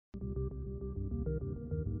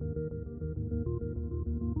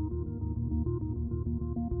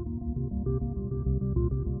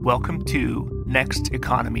Welcome to Next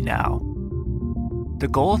Economy Now. The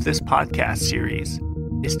goal of this podcast series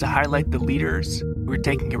is to highlight the leaders who are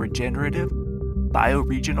taking a regenerative,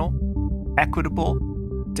 bioregional, equitable,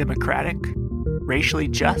 democratic, racially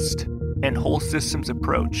just, and whole systems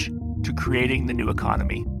approach to creating the new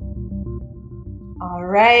economy. All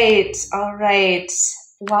right.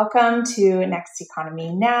 Welcome to Next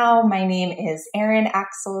Economy Now. My name is Erin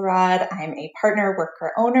Axelrod. I'm a partner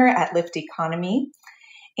worker owner at Lift Economy,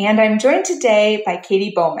 and I'm joined today by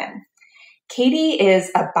Katy Bowman. Katy is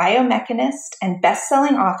a biomechanist and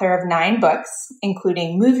best-selling author of 9 books,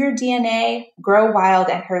 including Move Your DNA, Grow Wild,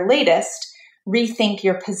 and her latest, Rethink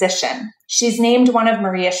Your Position. She's named one of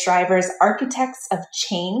Maria Shriver's Architects of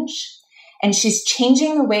Change, and she's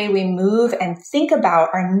changing the way we move and think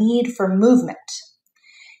about our need for movement.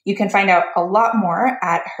 You can find out a lot more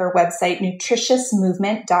at her website,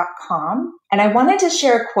 nutritiousmovement.com. And I wanted to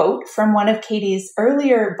share a quote from one of Katy's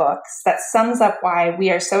earlier books that sums up why we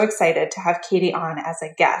are so excited to have Katy on as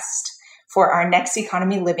a guest for our Next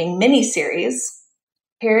Economy Living mini-series.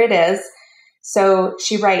 Here it is. So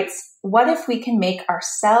she writes, "What if we can make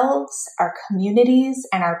ourselves, our communities,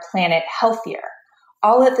 and our planet healthier,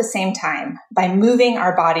 all at the same time by moving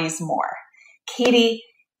our bodies more?" Katy,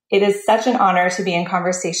 it is such an honor to be in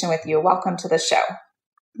conversation with you. Welcome to the show.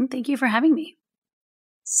 Thank you for having me.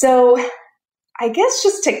 So I guess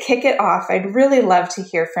just to kick it off, I'd really love to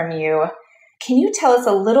hear from you. Can you tell us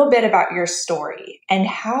a little bit about your story and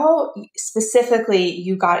how specifically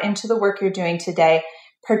you got into the work you're doing today,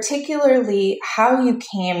 particularly how you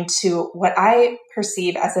came to what I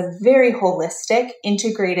perceive as a very holistic,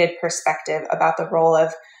 integrated perspective about the role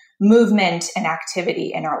of movement and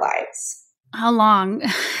activity in our lives? How long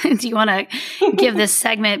do you want to give this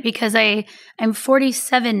segment? Because I'm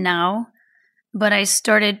 47 now, but I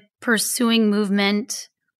started pursuing movement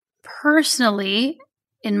personally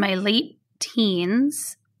in my late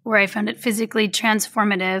teens, where I found it physically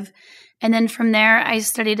transformative. And then from there, I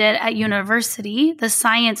studied it at university, the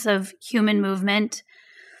science of human movement,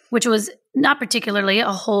 which was not particularly a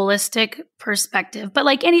holistic perspective. But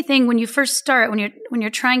like anything, when you first start, when you're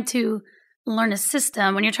trying to learn a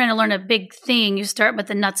system, when you're trying to learn a big thing, you start with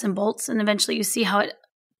the nuts and bolts, and eventually you see how it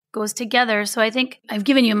goes together. So I think I've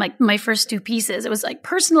given you my first 2 pieces. It was like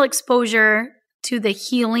personal exposure to the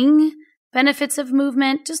healing benefits of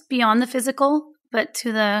movement, just beyond the physical, but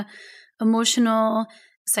to the emotional,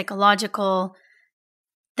 psychological,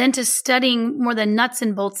 then to studying more the nuts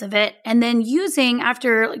and bolts of it, and then using,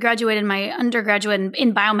 after graduated my undergraduate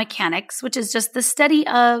in biomechanics, which is just the study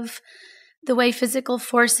of the way physical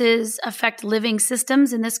forces affect living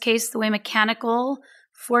systems, in this case, the way mechanical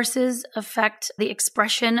forces affect the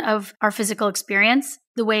expression of our physical experience,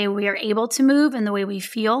 the way we are able to move and the way we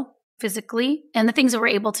feel physically, and the things that we're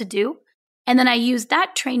able to do. And then I used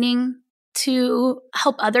that training to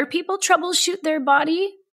help other people troubleshoot their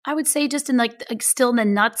body, I would say just in still in the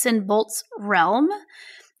nuts and bolts realm.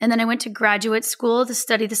 And then I went to graduate school to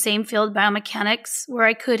study the same field, biomechanics, where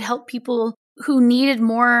I could help people who needed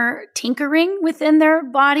more tinkering within their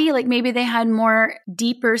body, like maybe they had more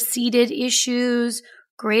deeper seated issues,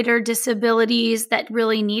 greater disabilities that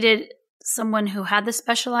really needed someone who had the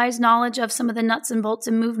specialized knowledge of some of the nuts and bolts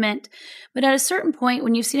of movement. But at a certain point,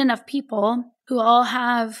 when you've seen enough people who all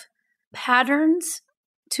have patterns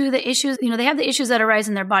to the issues, they have the issues that arise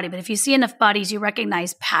in their body, but if you see enough bodies, you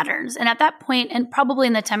recognize patterns. And at that point, and probably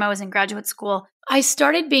in the time I was in graduate school, I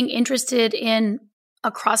started being interested in a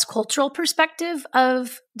cross-cultural perspective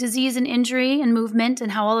of disease and injury and movement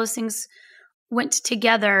and how all those things went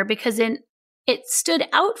together, because it stood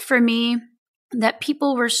out for me that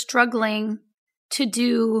people were struggling to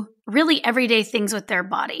do really everyday things with their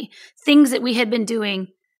body, things that we had been doing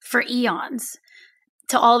for eons,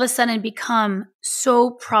 to all of a sudden become so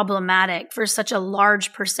problematic for such a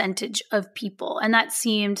large percentage of people. And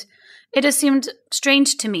it just seemed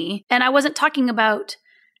strange to me. And I wasn't talking about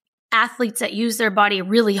athletes that use their body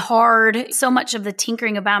really hard. So much of the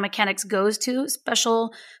tinkering of biomechanics goes to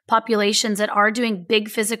special populations that are doing big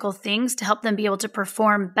physical things to help them be able to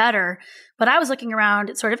perform better. But I was looking around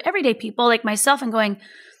at sort of everyday people like myself and going,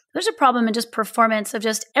 there's a problem in just performance of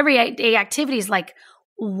just everyday activities like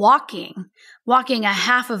walking a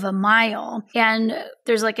half of a mile. And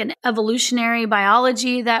there's like an evolutionary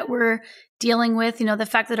biology that we're dealing with, the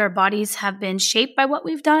fact that our bodies have been shaped by what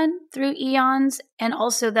we've done through eons, and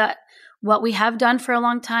also that what we have done for a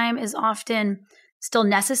long time is often still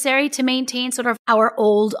necessary to maintain sort of our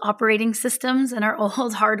old operating systems and our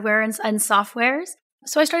old hardware and softwares.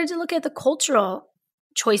 So I started to look at the cultural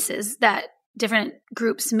choices that different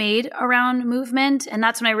groups made around movement. And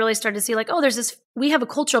that's when I really started to see like, oh, we have a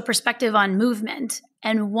cultural perspective on movement.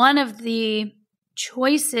 And one of the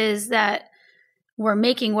choices that we're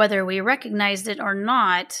making, whether we recognized it or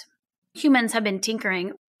not, humans have been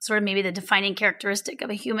tinkering. Sort of maybe the defining characteristic of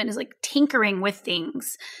a human is like tinkering with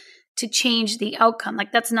things to change the outcome.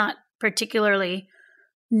 Like that's not particularly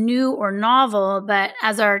new or novel, but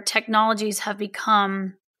as our technologies have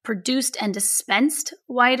become produced and dispensed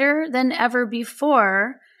wider than ever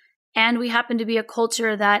before, and we happen to be a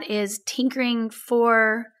culture that is tinkering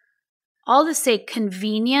for, I'll just say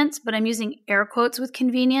convenience, but I'm using air quotes with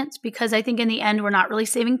convenience because I think in the end, we're not really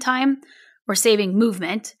saving time, we're saving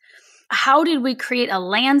movement. How did we create a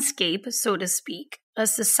landscape, so to speak, a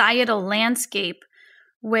societal landscape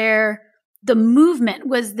where the movement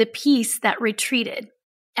was the piece that retreated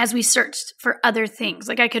as we searched for other things?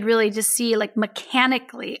 Like I could really just see like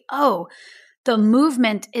mechanically, oh, the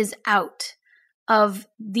movement is out of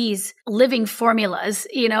these living formulas,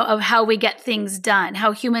 of how we get things done,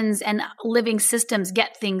 how humans and living systems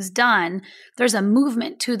get things done. There's a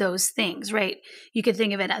movement to those things, right? You could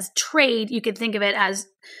think of it as trade. You could think of it as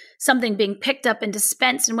something being picked up and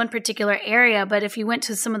dispensed in one particular area. But if you went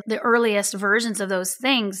to some of the earliest versions of those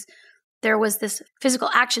things, there was this physical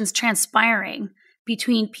actions transpiring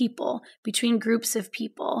between people, between groups of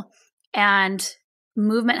people. And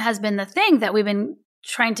movement has been the thing that we've been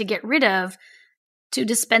trying to get rid of to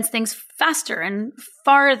dispense things faster and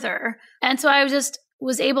farther. And so I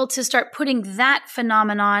was able to start putting that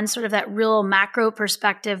phenomenon, sort of that real macro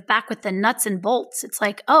perspective, back with the nuts and bolts. It's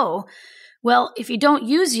like, oh, well, if you don't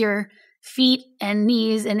use your feet and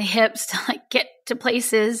knees and hips to like get to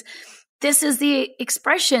places, this is the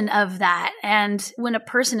expression of that. And when a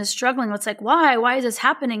person is struggling, it's like, why? Why is this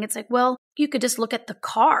happening? It's like, well, you could just look at the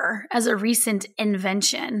car as a recent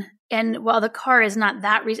invention. And while the car is not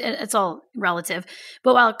that recent, it's all relative,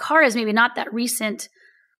 but while a car is maybe not that recent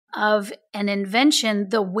of an invention,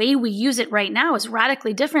 the way we use it right now is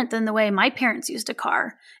radically different than the way my parents used a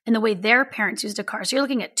car and the way their parents used a car. So you're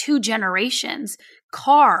looking at 2 generations.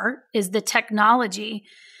 Car is the technology,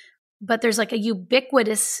 but there's like a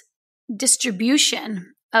ubiquitous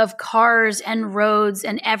distribution of cars and roads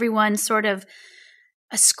and everyone sort of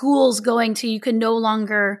schools going to, you can no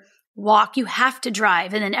longer walk, you have to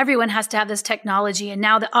drive. And then everyone has to have this technology. And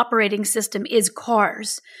now the operating system is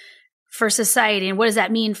cars for society. And what does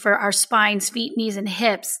that mean for our spines, feet, knees, and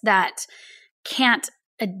hips that can't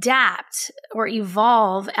adapt or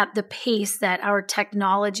evolve at the pace that our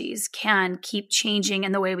technologies can keep changing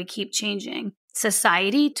and the way we keep changing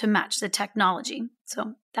society to match the technology?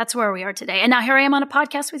 So that's where we are today. And now here I am on a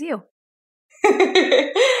podcast with you.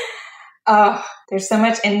 Oh, there's so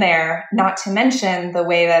much in there, not to mention the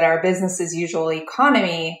way that our business as usual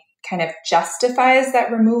economy kind of justifies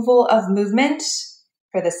that removal of movement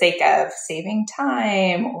for the sake of saving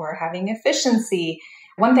time or having efficiency.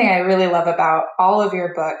 One thing I really love about all of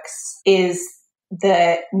your books is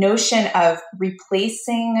the notion of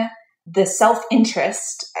replacing the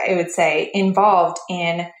self-interest, I would say, involved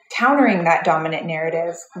in countering that dominant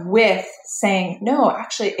narrative with saying, no,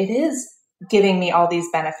 actually, it is giving me all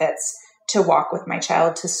these benefits to walk with my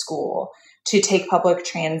child to school, to take public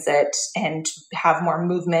transit and have more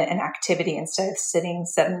movement and activity instead of sitting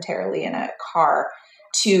sedentarily in a car,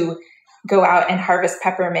 to go out and harvest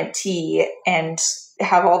peppermint tea and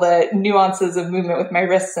have all the nuances of movement with my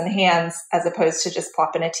wrists and hands as opposed to just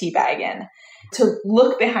plopping a tea bag in, to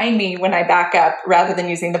look behind me when I back up rather than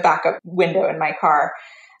using the backup window in my car.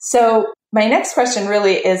 So my next question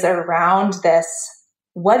really is around this.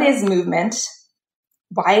 What is movement?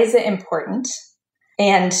 Why is it important?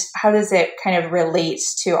 And how does it kind of relate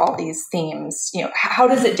to all these themes? How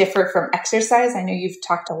does it differ from exercise? I know you've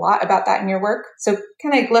talked a lot about that in your work. So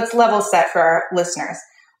kind of let's level set for our listeners.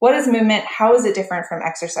 What is movement? How is it different from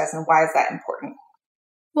exercise? And why is that important?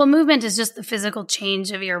 Well, movement is just the physical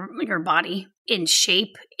change of your body in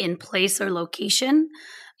shape, in place, or location.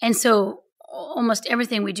 And so almost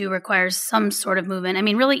everything we do requires some sort of movement. I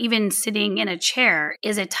mean, really, even sitting in a chair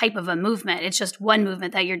is a type of a movement. It's just one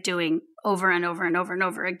movement that you're doing over and over and over and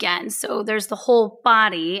over again. So there's the whole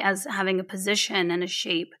body as having a position and a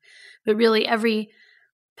shape. But really, every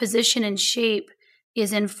position and shape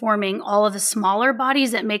is informing all of the smaller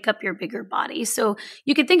bodies that make up your bigger body. So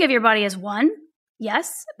you could think of your body as one,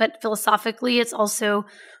 yes, but philosophically, it's also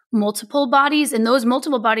multiple bodies, and those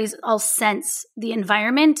multiple bodies all sense the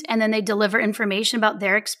environment, and then they deliver information about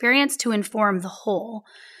their experience to inform the whole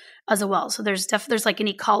as well. So there's like an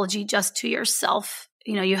ecology just to yourself.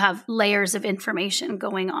 You have layers of information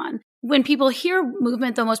going on. When people hear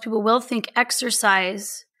movement, though, most people will think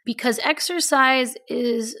exercise, because exercise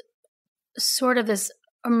is sort of this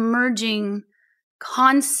emerging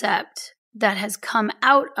concept that has come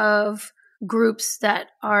out of groups that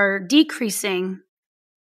are decreasing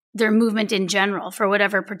their movement in general for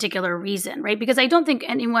whatever particular reason, right? Because I don't think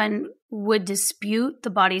anyone would dispute the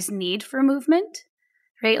body's need for movement,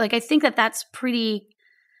 right? Like, I think that that's pretty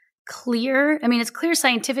clear. I mean, it's clear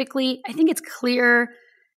scientifically. I think it's clear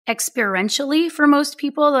experientially for most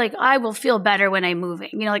people. Like, I will feel better when I'm moving.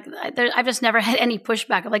 You know, like I've just never had any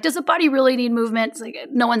pushback of like, does the body really need movement? It's like,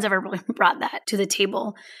 no one's ever really brought that to the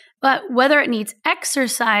table. But whether it needs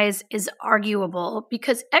exercise is arguable,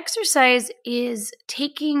 because exercise is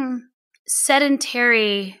taking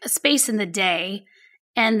sedentary space in the day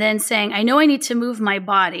and then saying, I know I need to move my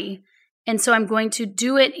body. And so I'm going to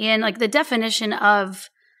do it in like the definition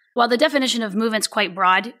of, while the definition of movement's quite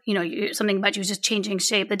broad, you know, something about you just changing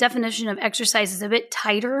shape, the definition of exercise is a bit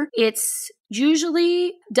tighter. It's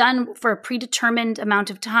usually done for a predetermined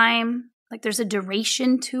amount of time. Like, there's a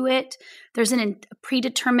duration to it. There's a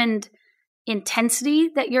predetermined intensity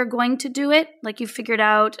that you're going to do it. Like, you figured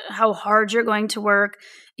out how hard you're going to work.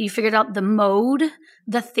 You figured out the mode,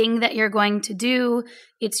 the thing that you're going to do.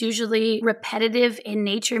 It's usually repetitive in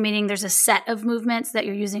nature, meaning there's a set of movements that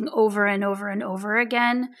you're using over and over and over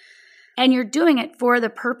again. And you're doing it for the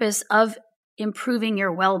purpose of improving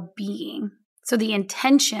your well-being. So the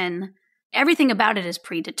intention, everything about it is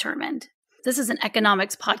predetermined. This is an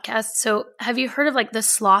economics podcast. So have you heard of like the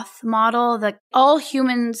sloth model? That all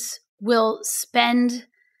humans will spend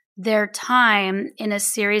their time in a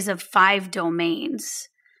series of 5 domains: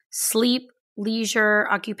 sleep, leisure,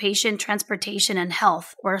 occupation, transportation, and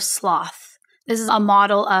health, or sloth. This is a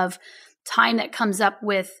model of time that comes up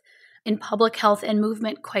with in public health and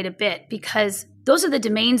movement quite a bit, because those are the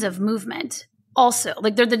domains of movement. Also,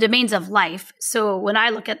 like, they're the domains of life. So when I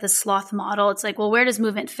look at the sloth model, it's like, well, where does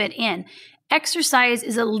movement fit in? Exercise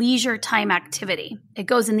is a leisure time activity. It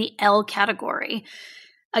goes in the L category.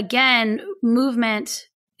 Again, movement,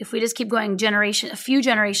 if we just keep going a few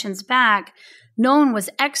generations back, no one was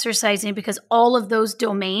exercising because all of those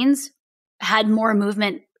domains had more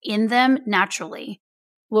movement in them naturally.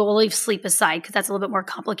 We'll leave sleep aside because that's a little bit more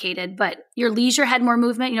complicated, but your leisure had more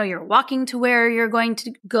movement. You know, you're walking to where you're going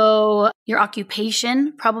to go. Your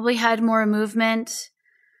occupation probably had more movement.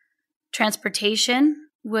 Transportation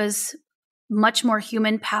was much more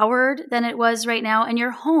human powered than it was right now. And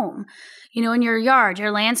your home, you know, in your yard,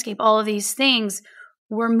 your landscape, all of these things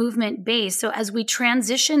were movement based. So as we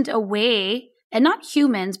transitioned away, and not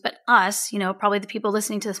humans, but us, you know, probably the people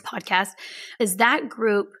listening to this podcast, as that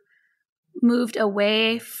group moved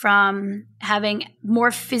away from having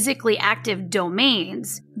more physically active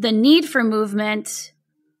domains, the need for movement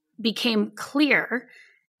became clear.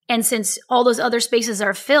 And since all those other spaces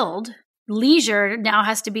are filled, leisure now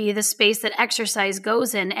has to be the space that exercise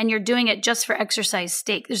goes in, and you're doing it just for exercise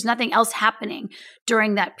sake. There's nothing else happening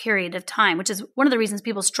during that period of time, which is one of the reasons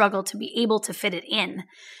people struggle to be able to fit it in,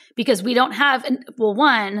 because we don't have, well,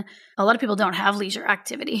 one, a lot of people don't have leisure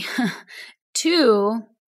activity. 2,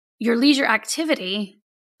 your leisure activity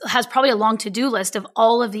has probably a long to-do list of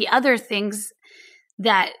all of the other things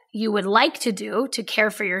that you would like to do to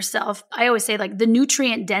care for yourself. I always say, like, the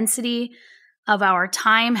nutrient density of our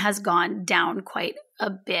time has gone down quite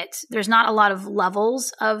a bit. There's not a lot of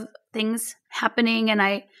levels of things happening. And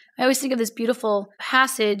I always think of this beautiful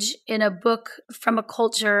passage in a book from a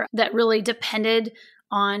culture that really depended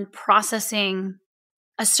on processing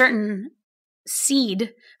a certain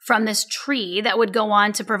seed from this tree that would go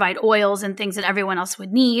on to provide oils and things that everyone else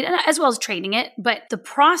would need, as well as trading it. But the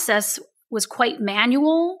process was quite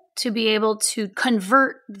manual to be able to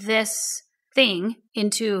convert this thing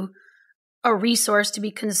into a resource to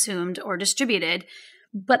be consumed or distributed.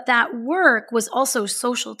 But that work was also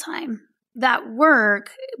social time. That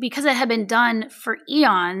work, because it had been done for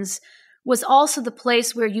eons, was also the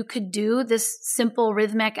place where you could do this simple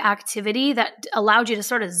rhythmic activity that allowed you to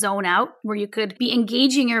sort of zone out, where you could be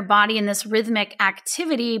engaging your body in this rhythmic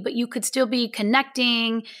activity, but you could still be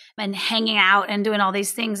connecting and hanging out and doing all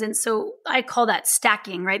these things. And so I call that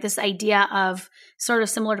stacking, right? This idea of sort of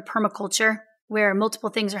similar to permaculture, where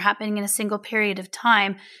multiple things are happening in a single period of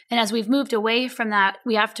time. And as we've moved away from that,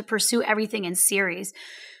 we have to pursue everything in series.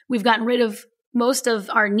 We've gotten rid of most of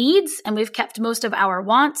our needs and we've kept most of our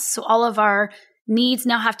wants. So all of our needs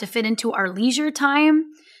now have to fit into our leisure time.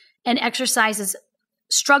 And exercise is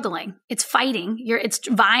struggling. It's fighting. It's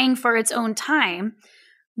vying for its own time.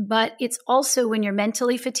 But it's also, when you're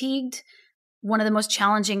mentally fatigued, one of the most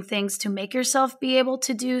challenging things to make yourself be able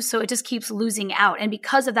to do. So it just keeps losing out. And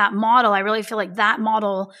because of that model, I really feel like that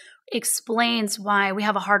model explains why we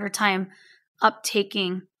have a harder time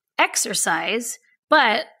uptaking exercise,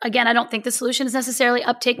 But again, I don't think the solution is necessarily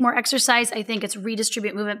uptake more exercise. I think it's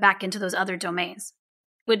redistribute movement back into those other domains,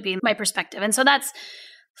 would be my perspective. And so that's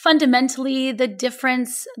fundamentally the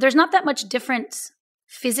difference. There's not that much difference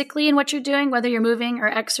physically in what you're doing, whether you're moving or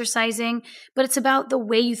exercising, but it's about the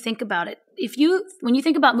way you think about it. When you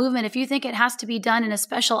think about movement, if you think it has to be done in a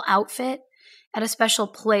special outfit, at a special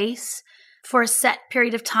place, for a set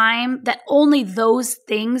period of time, that only those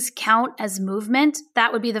things count as movement,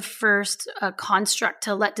 that would be the first construct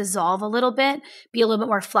to let dissolve a little bit, be a little bit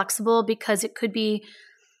more flexible, because it could be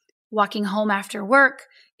walking home after work.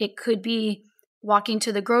 It could be walking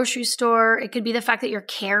to the grocery store. It could be the fact that you're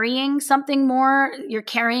carrying something more. You're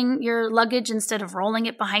carrying your luggage instead of rolling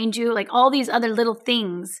it behind you. Like all these other little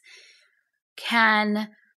things can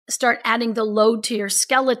start adding the load to your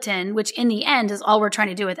skeleton, which in the end is all we're trying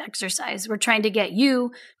to do with exercise. We're trying to get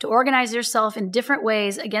you to organize yourself in different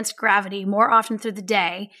ways against gravity more often through the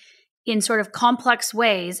day in sort of complex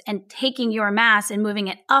ways, and taking your mass and moving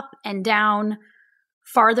it up and down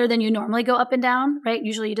farther than you normally go up and down, right?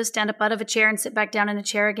 Usually you just stand up out of a chair and sit back down in a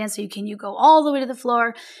chair again. So you go all the way to the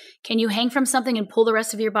floor? Can you hang from something and pull the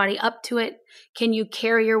rest of your body up to it? Can you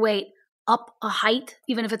carry your weight up a height,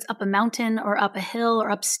 even if it's up a mountain or up a hill or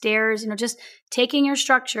upstairs? Just taking your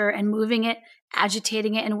structure and moving it,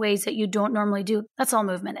 agitating it in ways that you don't normally do. That's all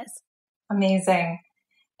movement is. Amazing.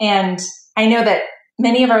 And I know that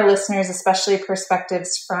many of our listeners, especially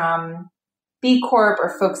perspectives from B Corp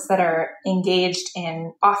or folks that are engaged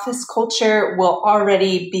in office culture, will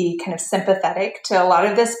already be kind of sympathetic to a lot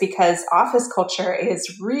of this, because office culture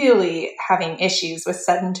is really having issues with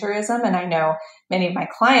sedentarism. And I know many of my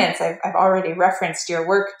clients, I've already referenced your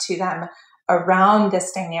work to them around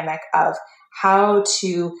this dynamic of how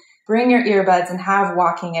to bring your earbuds and have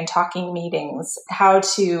walking and talking meetings, how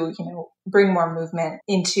to, bring more movement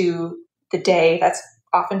into the day that's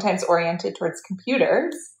oftentimes oriented towards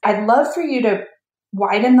computers. I'd love for you to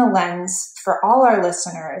widen the lens for all our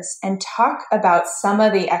listeners and talk about some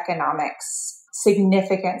of the economics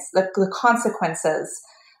significance, the consequences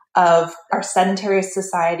of our sedentary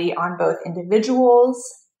society on both individuals,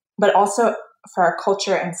 but also for our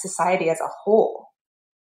culture and society as a whole.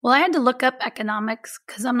 Well, I had to look up economics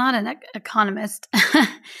because I'm not an economist.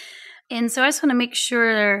 And so I just want to make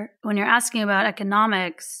sure when you're asking about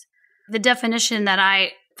economics, the definition that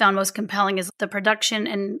I found most compelling is the production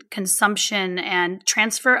and consumption and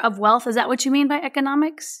transfer of wealth. Is that what you mean by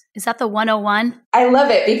economics? Is that the 101? I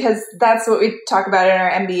love it, because that's what we talk about in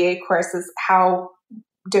our MBA course, is how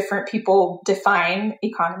different people define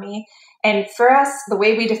economy. And for us, the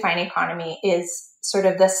way we define economy is sort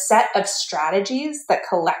of the set of strategies that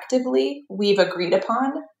collectively we've agreed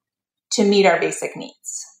upon to meet our basic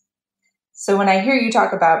needs. So when I hear you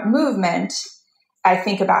talk about movement, I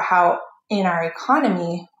think about how in our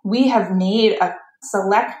economy, we have made a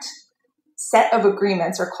select set of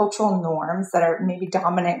agreements or cultural norms that are maybe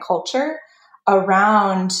dominant culture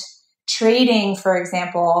around trading, for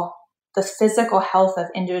example, the physical health of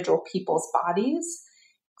individual people's bodies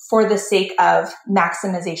for the sake of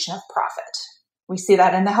maximization of profit. We see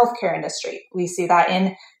that in the healthcare industry. We see that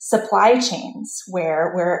in supply chains,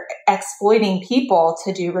 where we're exploiting people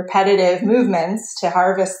to do repetitive movements to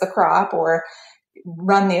harvest the crop or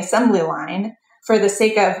run the assembly line for the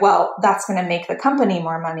sake of, well, that's going to make the company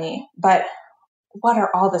more money. But what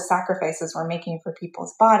are all the sacrifices we're making for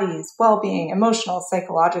people's bodies, well-being, emotional,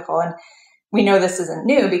 psychological? And we know this isn't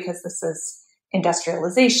new, because this is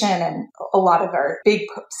industrialization and a lot of our big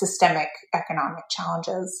systemic economic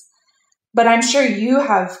challenges. But I'm sure you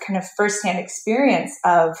have kind of firsthand experience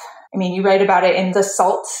of, you write about it in the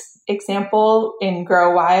salt example in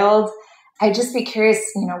Grow Wild. I'd just be curious,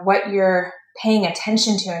 what you're paying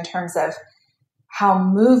attention to in terms of how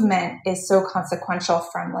movement is so consequential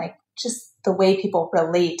from just the way people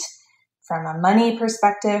relate from a money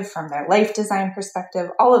perspective, from their life design perspective.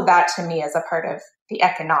 All of that to me is a part of the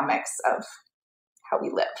economics of how we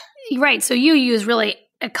live. Right. So you use really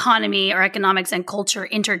economy or economics and culture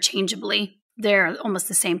interchangeably. They're almost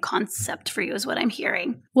the same concept for you is what I'm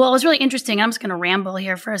hearing. Well, it was really interesting. I'm just going to ramble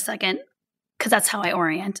here for a second because that's how I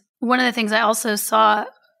orient. One of the things I also saw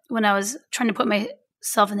when I was trying to put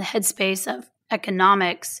myself in the headspace of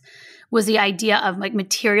economics was the idea of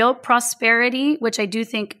material prosperity, which I do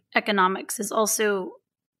think economics is also,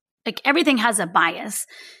 everything has a bias.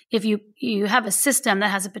 If you have a system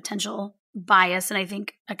that has a potential bias, and I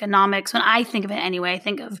think economics, when I think of it anyway, I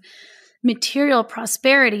think of material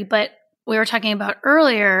prosperity. But we were talking about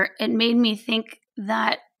earlier, it made me think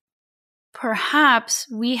that perhaps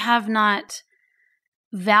we have not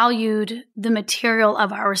valued the material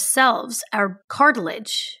of ourselves, our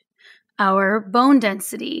cartilage, our bone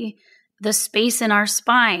density, the space in our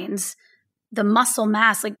spines, the muscle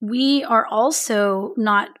mass. Like, we are also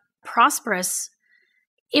not prosperous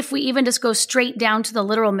if we even just go straight down to the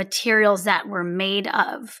literal materials that we're made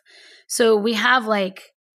of. So we have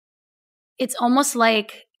it's almost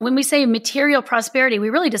like when we say material prosperity, we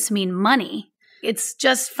really just mean money. It's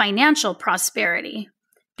just financial prosperity.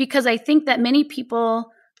 Because I think that many people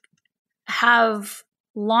have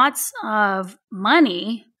lots of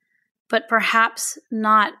money, but perhaps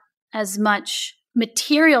not as much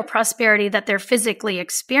material prosperity that they're physically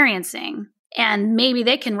experiencing. And maybe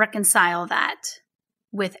they can reconcile that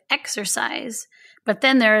with exercise. But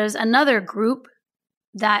then there's another group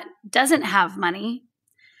that doesn't have money,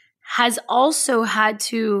 has also had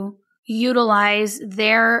to utilize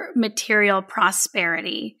their material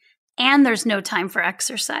prosperity, and there's no time for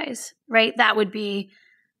exercise, right? That would be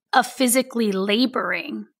a physically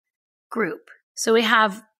laboring group. So we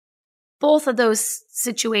have both of those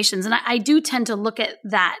situations. And I do tend to look at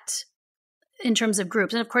that in terms of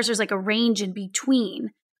groups. And of course, there's a range in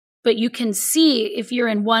between, but you can see if you're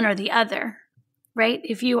in one or the other, right?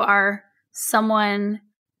 If you are someone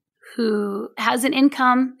who has an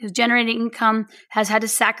income, who's generating income, has had to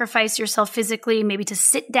sacrifice yourself physically, maybe to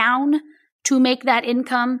sit down to make that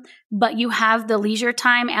income, but you have the leisure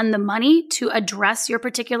time and the money to address your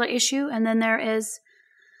particular issue. And then there is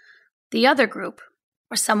the other group,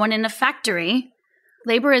 or someone in a factory.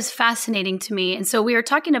 Labor is fascinating to me. And so we are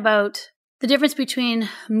talking about the difference between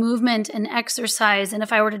movement and exercise. And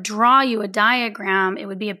if I were to draw you a diagram, it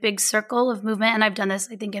would be a big circle of movement. And I've done this,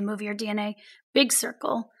 I think, in Move Your DNA. Big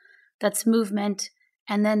circle, that's movement.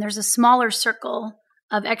 And then there's a smaller circle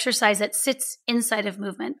of exercise that sits inside of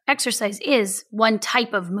movement. Exercise is one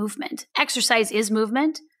type of movement. Exercise is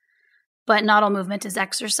movement, but not all movement is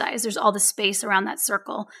exercise. There's all the space around that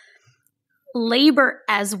circle. Labor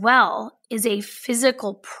as well is a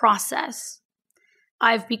physical process.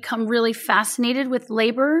 I've become really fascinated with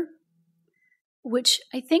labor, which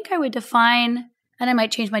I think I would define, and I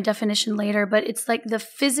might change my definition later, but it's like the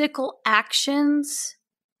physical actions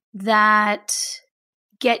that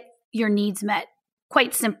get your needs met.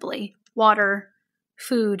 Quite simply, water,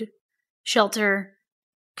 food, shelter,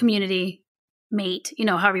 community, mate,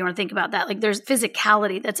 however you want to think about that. There's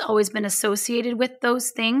physicality that's always been associated with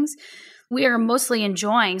those things. We are mostly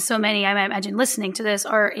enjoying, so many, I imagine listening to this,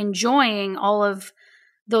 are enjoying all of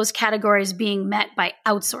those categories being met by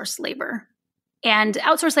outsourced labor. And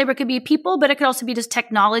outsourced labor could be people, but it could also be just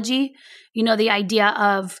technology. The idea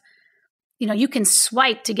of, you can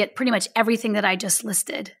swipe to get pretty much everything that I just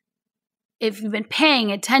listed. If you've been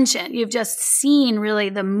paying attention, you've just seen really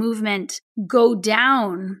the movement go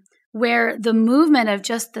down, where the movement of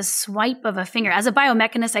just the swipe of a finger. As a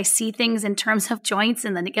biomechanist, I see things in terms of joints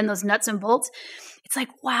and then again, those nuts and bolts. It's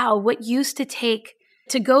like, wow, what used to take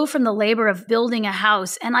to go from the labor of building a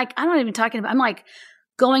house. And I'm not even talking about, I'm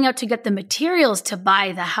going out to get the materials to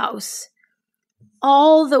buy the house,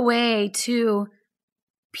 all the way to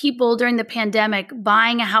people during the pandemic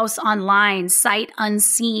buying a house online, sight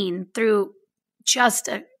unseen, through just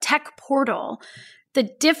a tech portal. The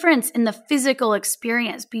difference in the physical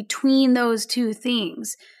experience between those two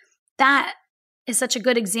things, that is such a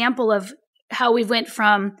good example of how we went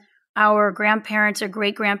from our grandparents or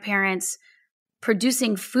great-grandparents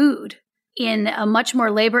producing food in a much more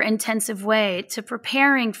labor-intensive way, to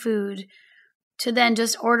preparing food, to then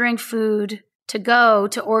just ordering food to go,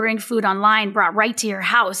 to ordering food online brought right to your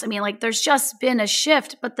house. There's just been a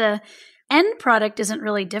shift, but the end product isn't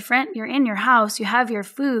really different. You're in your house, you have your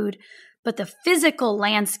food, but the physical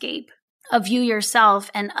landscape of you yourself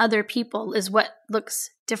and other people is what looks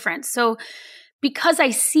different. So because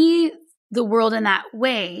I see the world in that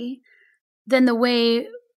way, then the way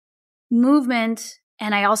movement,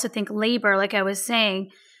 and I also think labor, like I was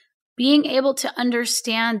saying, being able to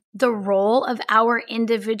understand the role of our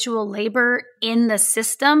individual labor in the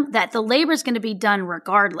system, that the labor is going to be done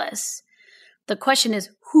regardless. The question is,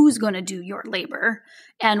 who's going to do your labor?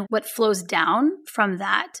 And what flows down from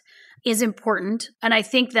that is important. And I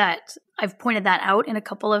think that I've pointed that out in a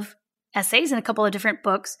couple of essays and a couple of different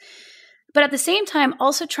books. But at the same time,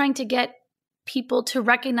 also trying to get people to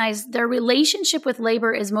recognize their relationship with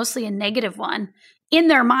labor is mostly a negative one in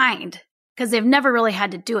their mind, because they've never really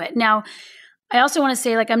had to do it. Now, I also want to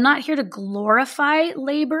say, I'm not here to glorify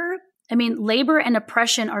labor. Labor and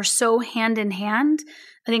oppression are so hand in hand.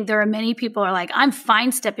 I think there are many people who are I'm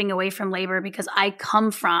fine stepping away from labor because I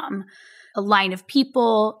come from a line of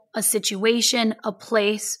people, a situation, a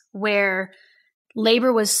place where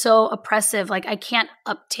labor was so oppressive, I can't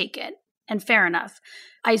uptake it. And fair enough.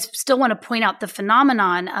 I still want to point out the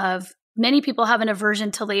phenomenon of many people have an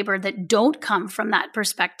aversion to labor that don't come from that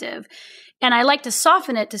perspective. And I like to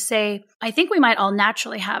soften it to say, I think we might all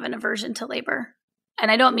naturally have an aversion to labor. And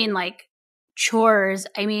I don't mean like chores.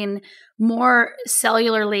 I mean more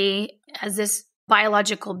cellularly as this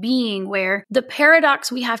biological being, where the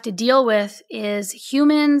paradox we have to deal with is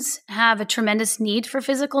humans have a tremendous need for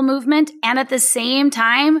physical movement. And at the same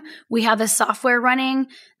time, we have a software running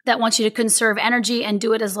that wants you to conserve energy and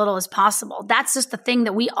do it as little as possible. That's just the thing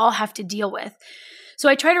that we all have to deal with. So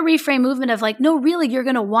I try to reframe movement of like, no, really, you're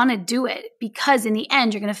going to want to do it because in the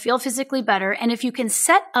end, you're going to feel physically better. And if you can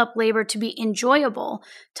set up labor to be enjoyable,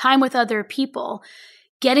 time with other people,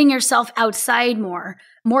 getting yourself outside more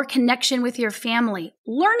connection with your family,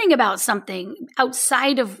 learning about something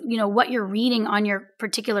outside of, what you're reading on your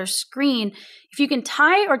particular screen. If you can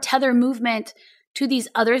tie or tether movement to these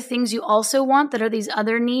other things you also want that are these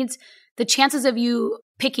other needs, the chances of you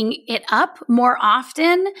picking it up more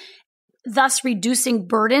often, thus reducing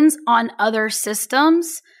burdens on other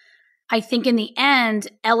systems, I think in the end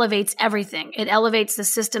elevates everything. It elevates the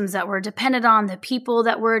systems that we're dependent on, the people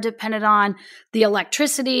that we're dependent on, the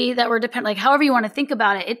electricity that we're dependent, like however you want to think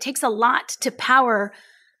about it. It takes a lot to power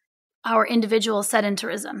our individual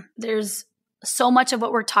sedentarism. There's so much of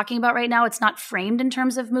what we're talking about right now, it's not framed in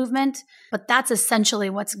terms of movement, but that's essentially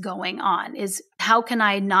what's going on is how can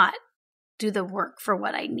I not do the work for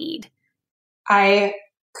what I need? I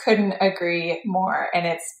couldn't agree more. And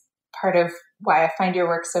it's part of why I find your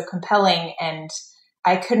work so compelling. And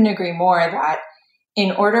I couldn't agree more that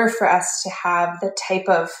in order for us to have the type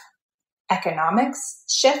of economics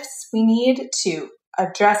shifts we need to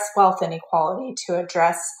address wealth inequality, to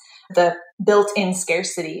address the built-in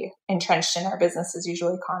scarcity entrenched in our business as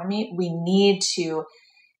usual economy, we need to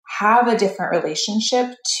have a different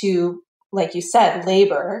relationship to, like you said,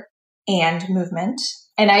 labor and movement.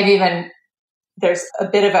 And there's a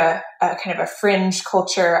bit of a kind of a fringe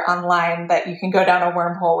culture online that you can go down a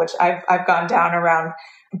wormhole, which I've gone down around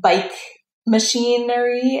bike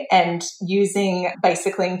machinery and using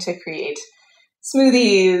bicycling to create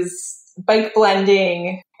smoothies, bike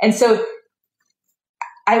blending. And so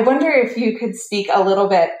I wonder if you could speak a little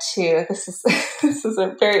bit to, this is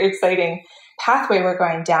a very exciting pathway we're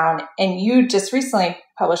going down. And you just recently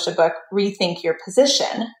published a book, Rethink Your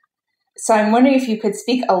Position. So I'm wondering if you could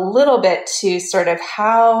speak a little bit to sort of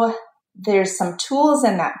how there's some tools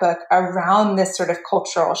in that book around this sort of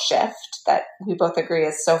cultural shift that we both agree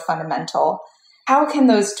is so fundamental. How can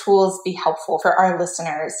those tools be helpful for our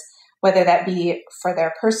listeners, whether that be for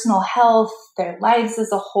their personal health, their lives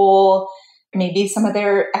as a whole, maybe some of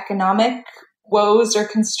their economic woes or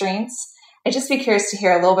constraints? I'd just be curious to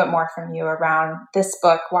hear a little bit more from you around this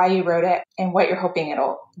book, why you wrote it, and what you're hoping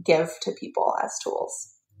it'll give to people as tools.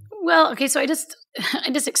 Well, okay, so I just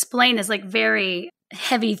explained this like very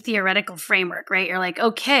heavy theoretical framework, right? You're like,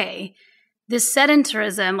 okay, this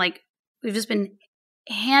sedentarism, like we've just been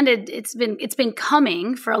handed, it's been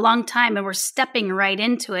coming for a long time, and we're stepping right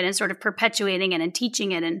into it and sort of perpetuating it and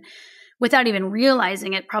teaching it, and without even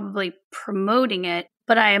realizing it, probably promoting it.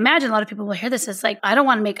 But I imagine a lot of people will hear this as like, I don't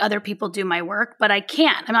want to make other people do my work, but I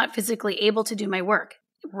can't. I'm not physically able to do my work.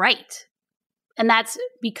 Right. And that's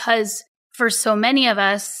because for so many of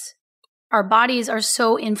us, our bodies are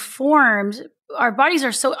so informed. Our bodies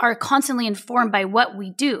are constantly informed by what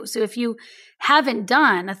we do. So if you haven't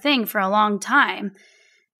done a thing for a long time,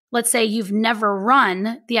 let's say you've never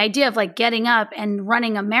run, the idea of like getting up and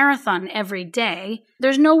running a marathon every day,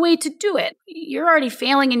 there's no way to do it. You're already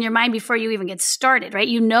failing in your mind before you even get started, right?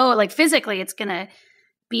 You know, like physically it's going to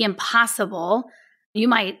be impossible. You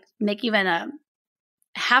might make even a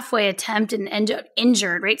halfway attempt and end up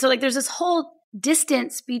injured, right? So like there's this whole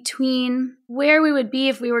distance between where we would be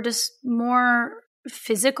if we were just more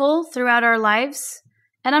physical throughout our lives.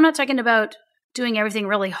 And I'm not talking about doing everything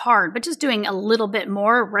really hard, but just doing a little bit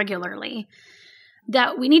more regularly,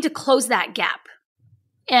 that we need to close that gap.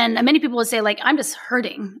 And many people would say like, I'm just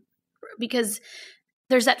hurting, because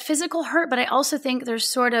there's that physical hurt, but I also think there's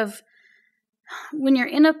sort of, when you're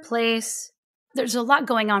in a place, there's a lot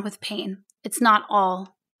going on with pain. It's not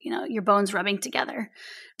all, your bones rubbing together.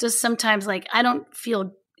 Just sometimes like, I don't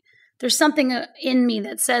feel, there's something in me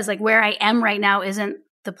that says like where I am right now isn't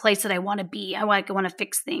the place that I want to be. I want to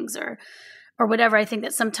fix things or whatever. I think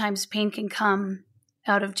that sometimes pain can come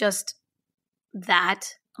out of just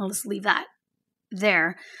that. I'll just leave that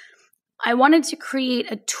there. I wanted to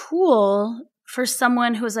create a tool for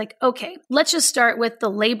someone who was like, okay, let's just start with the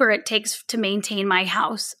labor it takes to maintain my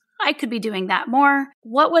house. I could be doing that more.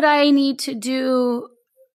 What would I need to do?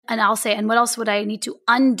 And I'll say, and what else would I need to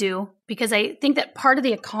undo? Because I think that part of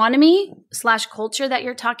the economy / culture that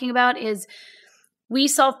you're talking about is we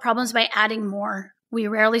solve problems by adding more. We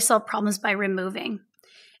rarely solve problems by removing.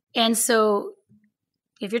 And so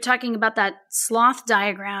if you're talking about that sloth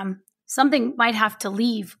diagram, something might have to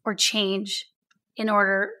leave or change in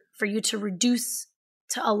order for you to reduce,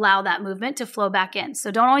 to allow that movement to flow back in. So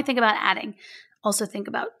don't only think about adding, also think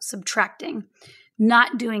about subtracting,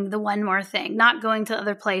 not doing the one more thing, not going to the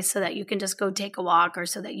other place so that you can just go take a walk or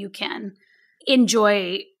so that you can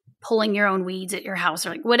enjoy pulling your own weeds at your house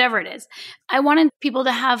or like whatever it is. I wanted people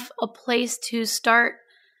to have a place to start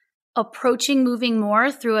approaching moving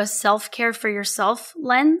more through a self-care for yourself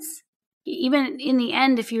lens. Even in the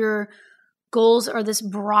end, if your goals are this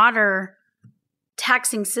broader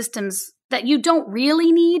taxing systems that you don't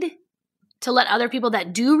really need to let other people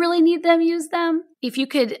that do really need them use them, if you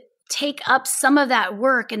could take up some of that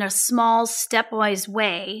work in a small stepwise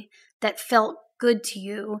way that felt good to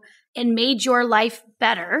you and made your life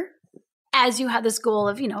better as you had this goal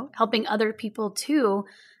of, helping other people too,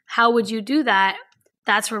 how would you do that?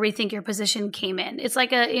 That's where we think your position came in. It's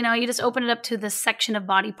like you just open it up to this section of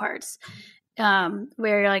body parts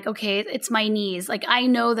where you're like, okay, it's my knees. Like I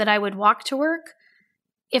know that I would walk to work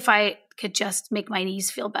if I could just make my knees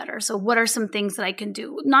feel better. So what are some things that I can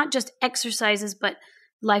do? Not just exercises, but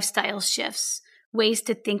lifestyle shifts, ways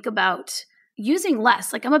to think about using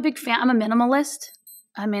less. Like I'm a big fan. I'm a minimalist.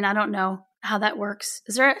 I mean, I don't know how that works.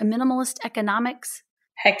 Is there a minimalist economics?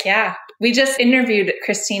 Heck yeah. We just interviewed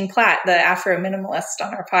Christine Platt, the Afro-minimalist,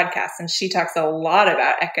 on our podcast, and she talks a lot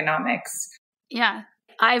about economics. Yeah.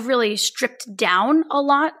 I've really stripped down a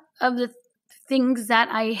lot of the things that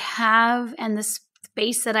I have and the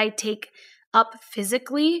space that I take up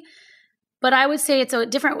physically. But I would say it's a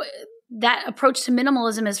different way. That approach to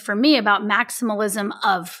minimalism is for me about maximalism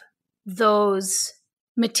of those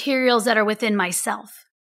materials that are within myself,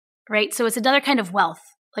 right? So it's another kind of wealth.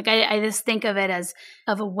 Like I just think of it as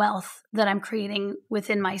of a wealth that I'm creating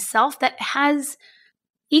within myself that has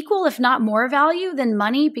equal, if not more value than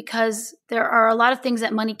money, because there are a lot of things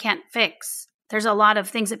that money can't fix. There's a lot of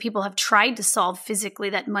things that people have tried to solve physically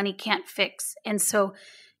that money can't fix. And so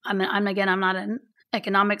I'm not an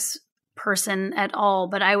economics person at all,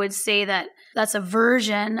 but I would say that that's a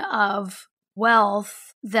version of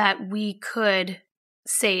wealth that we could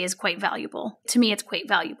say is quite valuable. To me, it's quite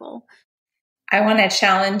valuable. I want to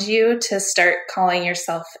challenge you to start calling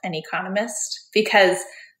yourself an economist, because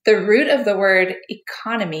the root of the word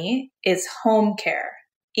economy is home care.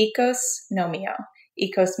 Ecos, nomio.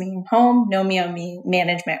 Ecos meaning home, nomio meaning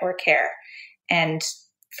management or care. And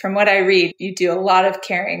from what I read, you do a lot of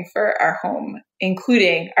caring for our home,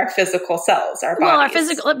 including our physical selves, our bodies. Well, our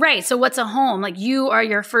physical, right. So what's a home? Like you are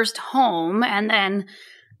your first home, and then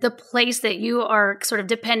the place that you are sort of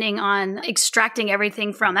depending on extracting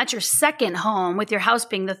everything from, that's your second home, with your house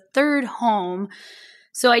being the third home.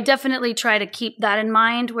 So I definitely try to keep that in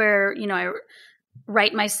mind where, I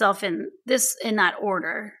write myself in that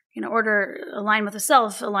order, order align with the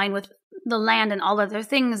self, align with the land and all other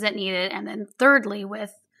things that need it. And then thirdly,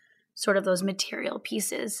 with sort of those material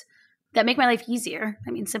pieces that make my life easier.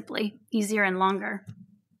 I mean, simply easier and longer.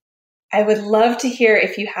 I would love to hear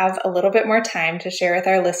if you have a little bit more time to share with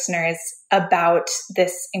our listeners about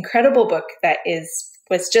this incredible book that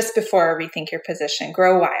was just before Rethink Your Position,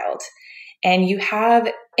 Grow Wild. And you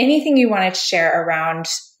have anything you wanted to share around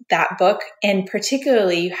that book. And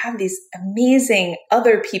particularly, you have these amazing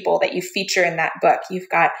other people that you feature in that book. You've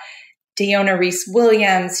got Deona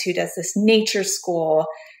Reese-Williams, who does this nature school,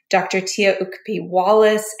 Dr. Tia Ukpi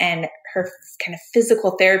Wallace, and her kind of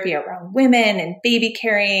physical therapy around women and baby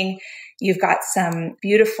carrying. You've got some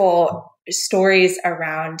beautiful stories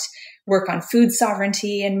around work on food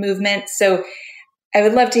sovereignty and movement. So I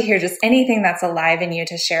would love to hear just anything that's alive in you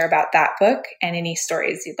to share about that book and any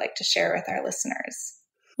stories you'd like to share with our listeners.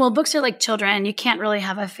 Well, books are like children. You can't really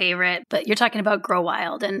have a favorite, but you're talking about Grow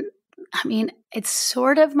Wild. And I mean, it's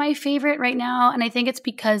sort of my favorite right now. And I think it's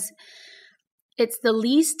because it's the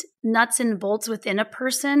least nuts and bolts within a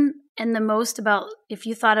person and the most about, if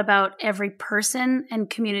you thought about every person and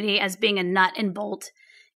community as being a nut and bolt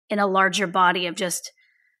in a larger body of just,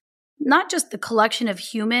 not just the collection of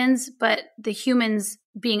humans, but the humans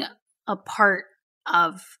being a part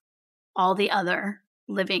of all the other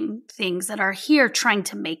living things that are here trying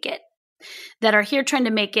to make it,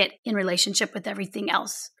 in relationship with everything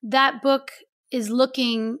else. That book is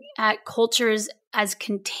looking at cultures as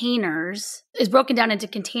containers, is broken down into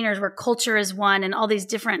containers where culture is one and all these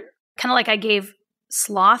different, kind of like I gave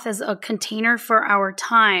sloth as a container for our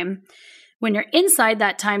time. When you're inside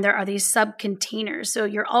that time, there are these sub-containers. So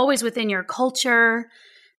you're always within your culture,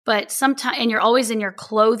 but sometimes, and you're always in your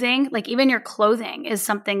clothing. Like even your clothing is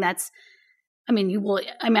something that's I mean, you will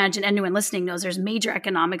imagine anyone listening knows there's major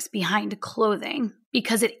economics behind clothing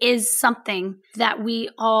because it is something that we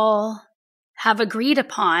all have agreed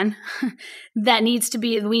upon that we need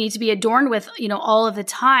to be adorned with, all of the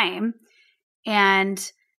time.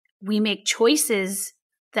 And we make choices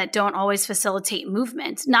that don't always facilitate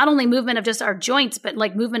movement, not only movement of just our joints, but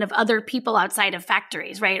like movement of other people outside of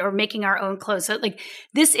factories, right? Or making our own clothes. So like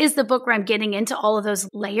this is the book where I'm getting into all of those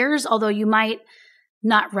layers, although you might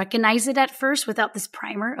not recognize it at first without this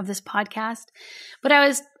primer of this podcast. But I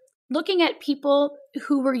was looking at people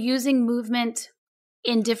who were using movement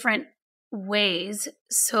in different ways.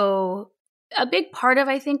 So a big part of,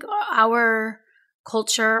 I think, our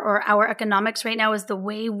culture or our economics right now is the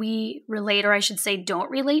way we relate, or I should say don't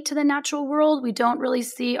relate to the natural world. We don't really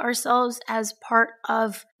see ourselves as part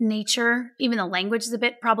of nature. Even the language is a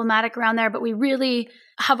bit problematic around there, but we really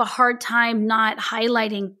have a hard time not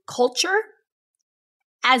highlighting culture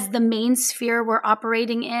as the main sphere we're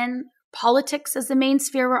operating in, politics as the main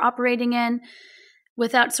sphere we're operating in,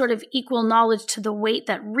 without sort of equal knowledge to the weight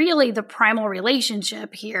that really the primal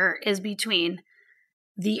relationship here is between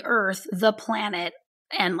the earth, the planet,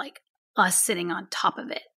 and like us sitting on top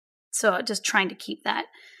of it. So just trying to keep that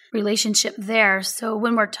relationship there. So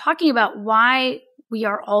when we're talking about why we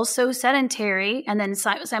are also sedentary, and then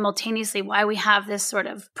simultaneously why we have this sort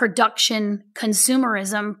of production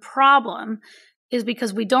consumerism problem, is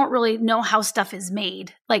because we don't really know how stuff is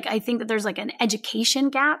made. Like I think that there's like an education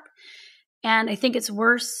gap. And I think it's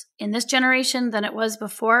worse in this generation than it was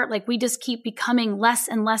before. Like we just keep becoming less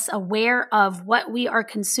and less aware of what we are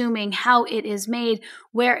consuming, how it is made,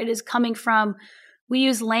 where it is coming from. We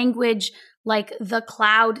use language like the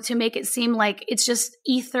cloud to make it seem like it's just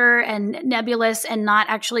ether and nebulous and not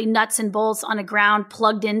actually nuts and bolts on a ground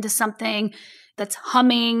plugged into something that's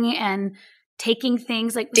humming and taking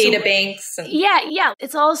things like data banks. Yeah.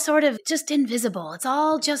 It's all sort of just invisible. It's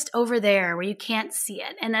all just over there where you can't see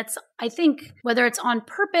it. And that's, I think, whether it's on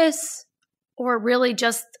purpose or really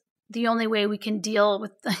just the only way we can deal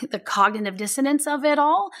with the cognitive dissonance of it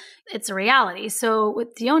all, it's a reality. So with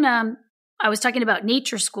Fiona, I was talking about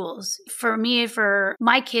nature schools. For me, for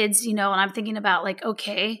my kids, and I'm thinking about like,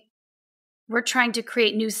 okay, we're trying to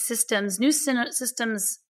create new systems. New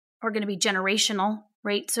systems are going to be generational,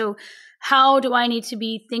 right? So how do I need to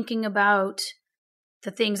be thinking about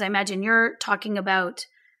the things I imagine you're talking about?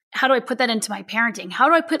 How do I put that into my parenting? How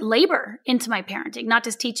do I put labor into my parenting? Not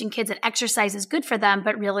just teaching kids that exercise is good for them,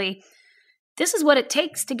 but really, this is what it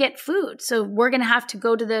takes to get food. So we're going to have to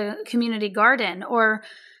go to the community garden. Or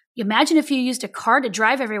imagine if you used a car to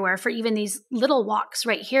drive everywhere for even these little walks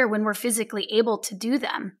right here when we're physically able to do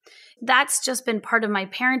them. That's just been part of my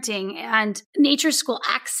parenting. And nature school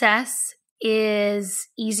access is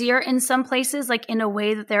easier in some places, like in a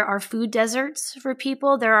way that there are food deserts for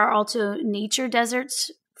people. There are also nature deserts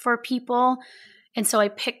for people. And so I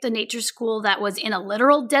picked a nature school that was in a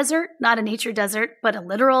literal desert, not a nature desert, but a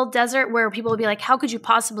literal desert where people would be like, how could you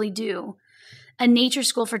possibly do a nature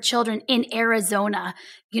school for children in Arizona?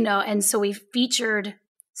 And so we featured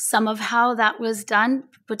some of how that was done,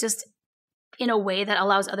 but just in a way that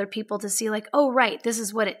allows other people to see like, oh, right, this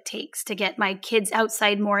is what it takes to get my kids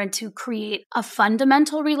outside more and to create a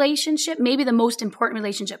fundamental relationship, maybe the most important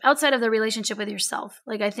relationship outside of the relationship with yourself.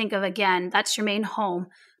 Like I think of, again, that's your main home,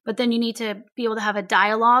 but then you need to be able to have a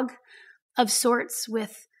dialogue of sorts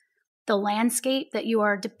with the landscape that you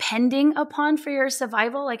are depending upon for your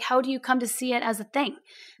survival. Like how do you come to see it as a thing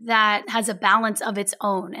that has a balance of its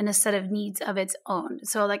own and a set of needs of its own?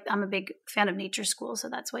 So like I'm a big fan of nature school. So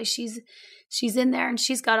that's why she's in there, and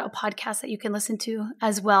she's got a podcast that you can listen to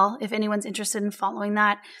as well if anyone's interested in following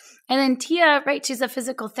that. And then Tia, right, she's a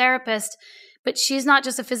physical therapist, but she's not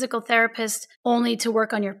just a physical therapist only to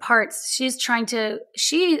work on your parts. She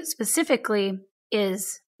specifically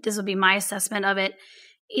is, this will be my assessment of it,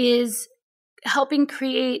 is helping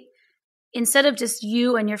create, instead of just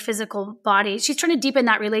you and your physical body, she's trying to deepen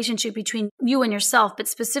that relationship between you and yourself, but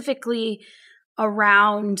specifically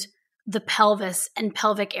around the pelvis and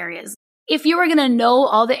pelvic areas. If you were going to know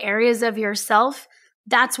all the areas of yourself,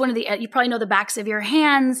 that's you probably know the backs of your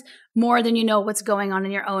hands more than you know what's going on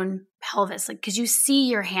in your own pelvis, like because you see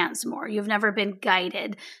your hands more. You've never been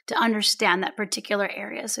guided to understand that particular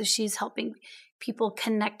area. So she's helping people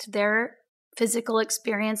connect their physical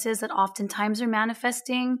experiences that oftentimes are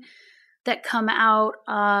manifesting, that come out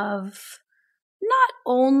of not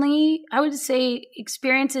only, I would say,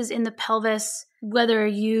 experiences in the pelvis, whether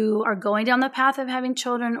you are going down the path of having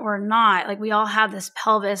children or not. Like we all have this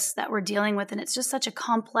pelvis that we're dealing with, and it's just such a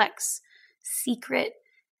complex, secret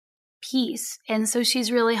piece. And so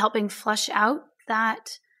she's really helping flush out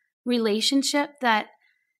that relationship that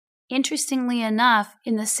interestingly enough,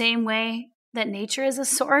 in the same way that nature is a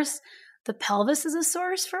source, the pelvis is a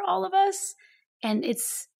source for all of us. And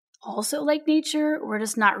it's also like nature. We're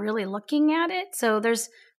just not really looking at it. So there's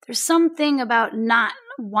something about not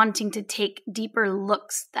wanting to take deeper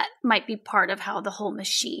looks that might be part of how the whole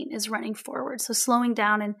machine is running forward. So slowing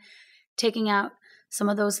down and taking out some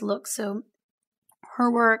of those looks. So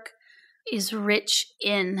her work is rich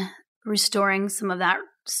in restoring some of that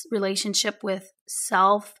relationship with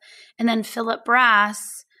self. And then Philip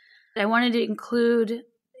Brass, I wanted to include,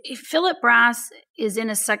 Philip Brass is in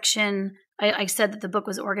a section, I said that the book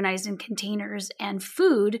was organized in containers, and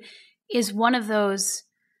food is one of those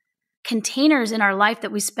containers in our life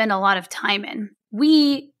that we spend a lot of time in.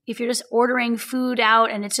 If you're just ordering food out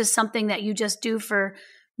and it's just something that you just do for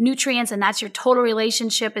nutrients and that's your total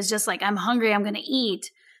relationship, is just like, I'm hungry, I'm going to eat.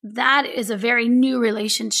 That is a very new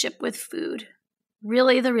relationship with food.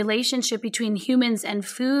 Really, the relationship between humans and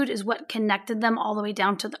food is what connected them all the way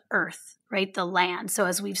down to the earth, right? The land. So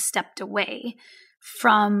as we've stepped away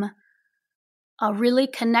from a really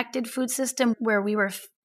connected food system where we were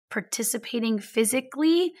participating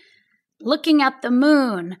physically, looking at the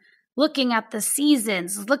moon, looking at the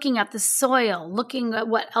seasons, looking at the soil, looking at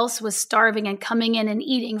what else was starving and coming in and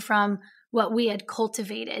eating from what we had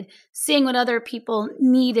cultivated, seeing what other people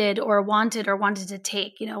needed or wanted to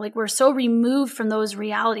take. Like we're so removed from those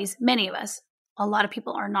realities. Many of us, a lot of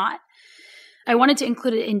people are not. I wanted to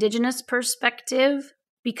include an indigenous perspective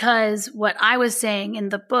because what I was saying in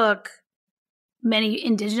the book, many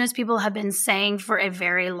indigenous people have been saying for a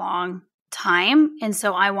very long time. And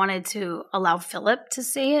so I wanted to allow Philip to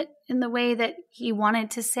say it in the way that he wanted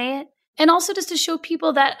to say it. And also just to show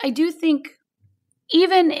people that I do think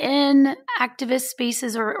even in activist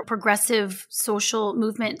spaces or progressive social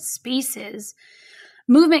movement spaces,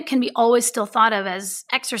 movement can be always still thought of as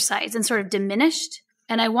exercise and sort of diminished.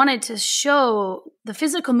 And I wanted to show the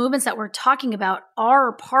physical movements that we're talking about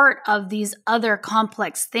are part of these other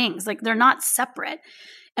complex things. Like they're not separate.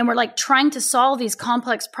 And we're like trying to solve these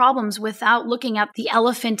complex problems without looking at the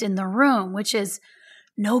elephant in the room, which is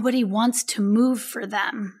nobody wants to move for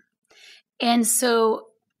them. And so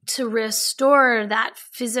to restore that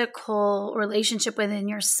physical relationship within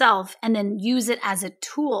yourself and then use it as a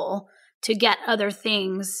tool to get other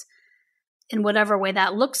things in whatever way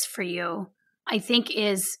that looks for you, I think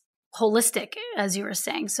is holistic, as you were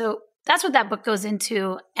saying. So that's what that book goes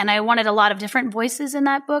into. And I wanted a lot of different voices in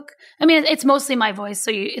that book. I mean, it's mostly my voice,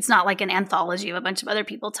 so it's not like an anthology of a bunch of other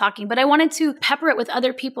people talking, but I wanted to pepper it with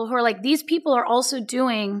other people who are like, these people are also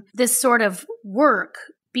doing this sort of work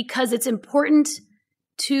because it's important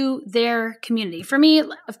to their community. For me,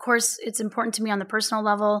 of course, it's important to me on the personal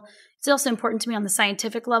level. It's also important to me on the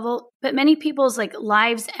scientific level. But many people's like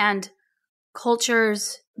lives and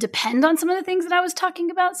cultures depend on some of the things that I was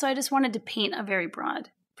talking about. So I just wanted to paint a very broad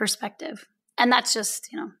perspective. And that's just,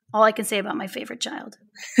 all I can say about my favorite child.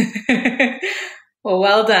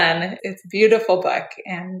 Well done. It's a beautiful book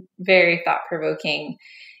and very thought-provoking.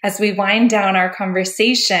 As we wind down our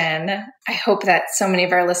conversation, I hope that so many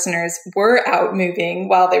of our listeners were out moving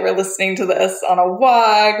while they were listening to this on a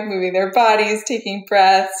walk, moving their bodies, taking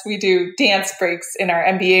breaths. We do dance breaks in our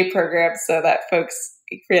MBA program so that folks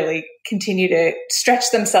really continue to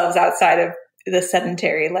stretch themselves outside of the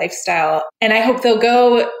sedentary lifestyle. And I hope they'll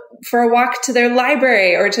go for a walk to their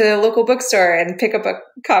library or to the local bookstore and pick up a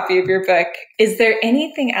copy of your book. Is there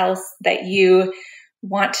anything else that you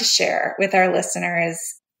want to share with our listeners?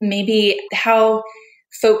 Maybe how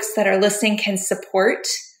folks that are listening can support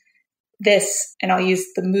this, and I'll use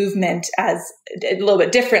the movement as a little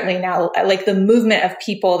bit differently now, like the movement of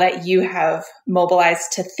people that you have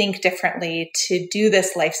mobilized to think differently, to do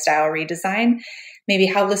this lifestyle redesign, maybe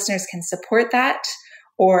how listeners can support that,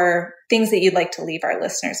 or things that you'd like to leave our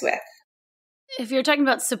listeners with. If you're talking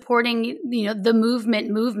about supporting, the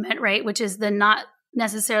movement, right, which is the not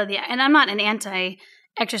necessarily, and I'm not an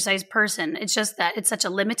anti-exercise person, it's just that it's such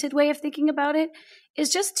a limited way of thinking about it, is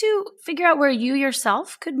just to figure out where you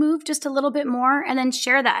yourself could move just a little bit more and then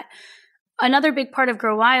share that. Another big part of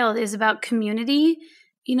Grow Wild is about community.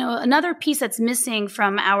 Another piece that's missing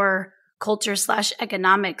from our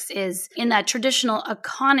culture/economics is in that traditional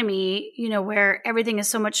economy, where everything is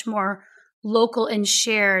so much more local and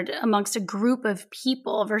shared amongst a group of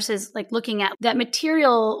people versus like looking at that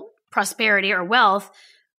material prosperity or wealth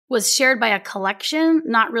was shared by a collection,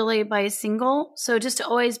 not really by a single. So just to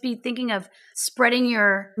always be thinking of spreading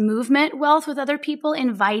your movement wealth with other people,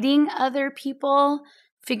 inviting other people,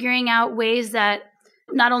 figuring out ways that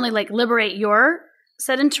not only like liberate your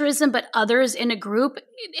sedentarism, but others in a group.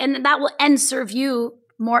 And that will serve you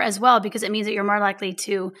more as well, because it means that you're more likely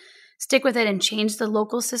to stick with it and change the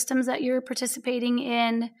local systems that you're participating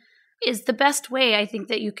in is the best way, I think,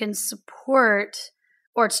 that you can support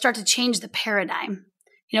or start to change the paradigm.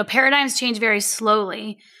 Paradigms change very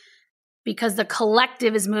slowly because the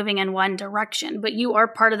collective is moving in one direction, but you are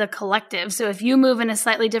part of the collective. So if you move in a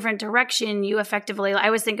slightly different direction, you effectively, I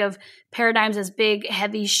always think of paradigms as big,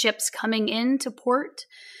 heavy ships coming into port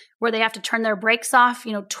where they have to turn their brakes off,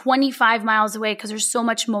 25 miles away because there's so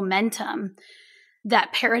much momentum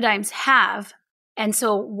that paradigms have. And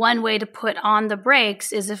so one way to put on the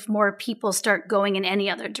brakes is if more people start going in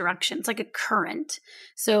any other direction. It's like a current.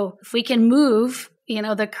 So if we can move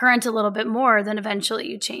the current a little bit more, then eventually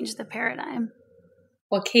you change the paradigm.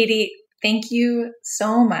 Well, Katy, thank you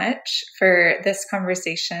so much for this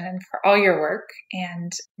conversation and for all your work.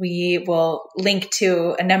 And we will link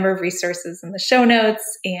to a number of resources in the show notes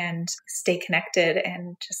and stay connected,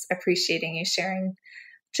 and just appreciating you sharing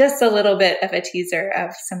just a little bit of a teaser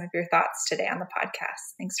of some of your thoughts today on the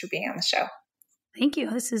podcast. Thanks for being on the show. Thank you.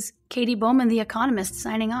 This is Katy Bowman, the economist,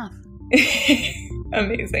 signing off.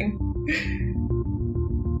 Amazing.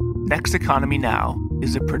 Next Economy Now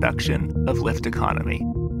is a production of Lift Economy.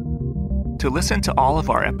 To listen to all of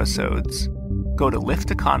our episodes, go to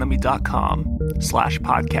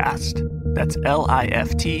lifteconomy.com/podcast. That's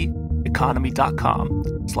LIFT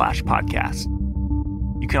economy.com/podcast.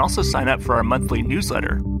 You can also sign up for our monthly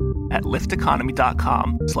newsletter at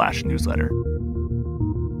lifteconomy.com/newsletter.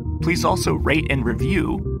 Please also rate and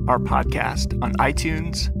review our podcast on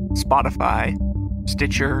iTunes, Spotify,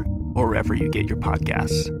 Stitcher, or wherever you get your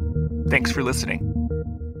podcasts. Thanks for listening.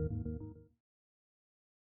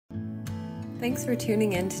 Thanks for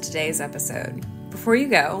tuning in to today's episode. Before you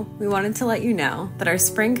go, we wanted to let you know that our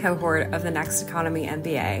spring cohort of the Next Economy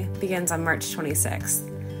MBA begins on March 26th.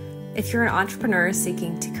 If you're an entrepreneur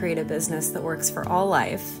seeking to create a business that works for all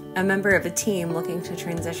life, a member of a team looking to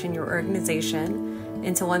transition your organization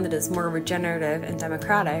into one that is more regenerative and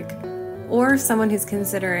democratic, or someone who's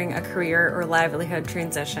considering a career or livelihood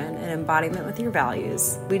transition and embodiment with your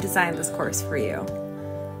values, we designed this course for you.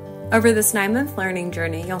 Over this 9-month learning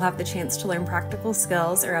journey, you'll have the chance to learn practical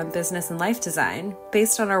skills around business and life design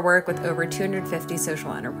based on our work with over 250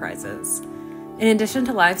 social enterprises. In addition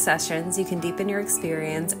to live sessions, you can deepen your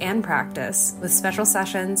experience and practice with special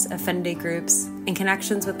sessions, affinity groups, and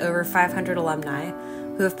connections with over 500 alumni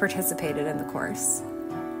who have participated in the course.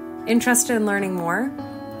 Interested in learning more?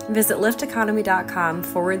 Visit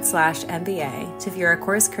lifteconomy.com/MBA to view our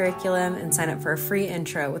course curriculum and sign up for a free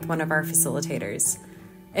intro with one of our facilitators.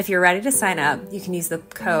 If you're ready to sign up, you can use the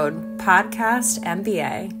code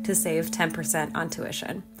PODCASTMBA to save 10% on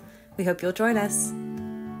tuition. We hope you'll join us.